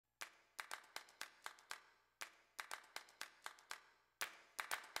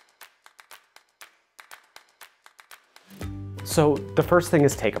So the first thing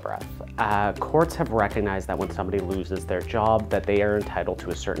is take a breath. Courts have recognized that when somebody loses their job, that they are entitled to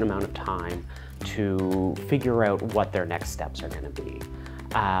a certain amount of time to figure out what their next steps are going to be.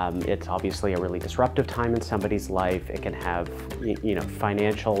 It's obviously a really disruptive time in somebody's life. It can have,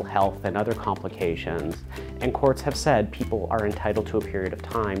 financial, health, and other complications. And courts have said people are entitled to a period of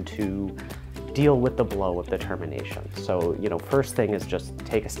time to deal with the blow of the termination. So, first thing is just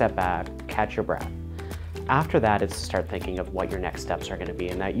take a step back, catch your breath. After that, it's to start thinking of what your next steps are going to be,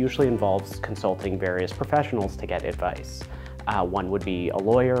 and that usually involves consulting various professionals to get advice. One would be a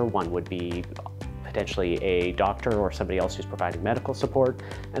lawyer, one would be potentially a doctor or somebody else who's providing medical support,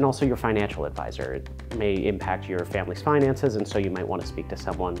 and also your financial advisor. It may impact your family's finances, and so you might want to speak to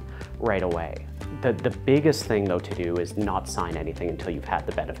someone right away. The biggest thing, though, to do is not sign anything until you've had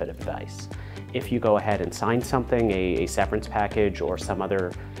the benefit of advice. If you go ahead and sign something, a severance package or some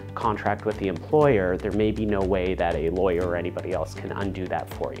other contract with the employer, there may be no way that a lawyer or anybody else can undo that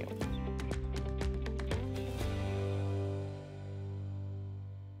for you.